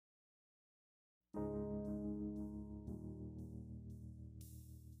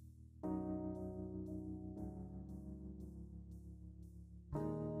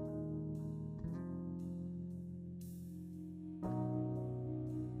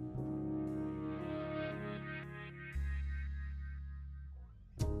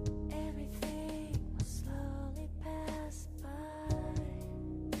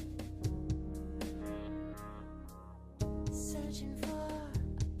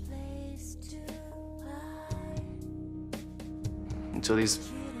Until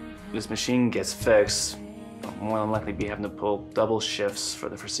this machine gets fixed, I'll more than likely be having to pull double shifts for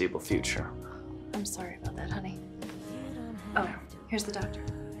the foreseeable future. I'm sorry about that, honey. Oh, here's the doctor.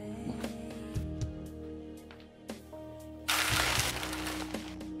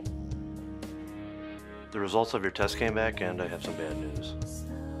 The results of your test came back, and I have some bad news.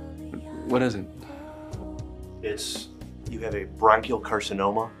 What is it? You have a bronchial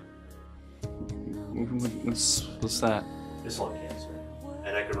carcinoma. What's that? It's lung cancer.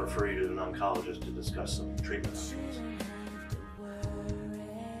 And I can refer you to an oncologist to discuss some treatment options.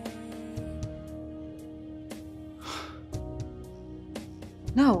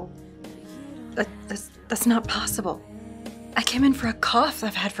 No, that's not possible. I came in for a cough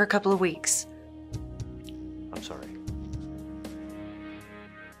I've had for a couple of weeks. I'm sorry.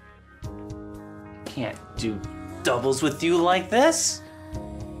 Can't do doubles with you like this.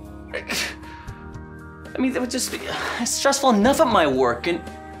 I mean, that would just be stressful enough at my work, and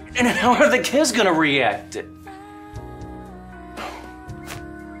how are the kids gonna react?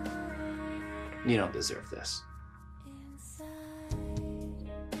 You don't deserve this.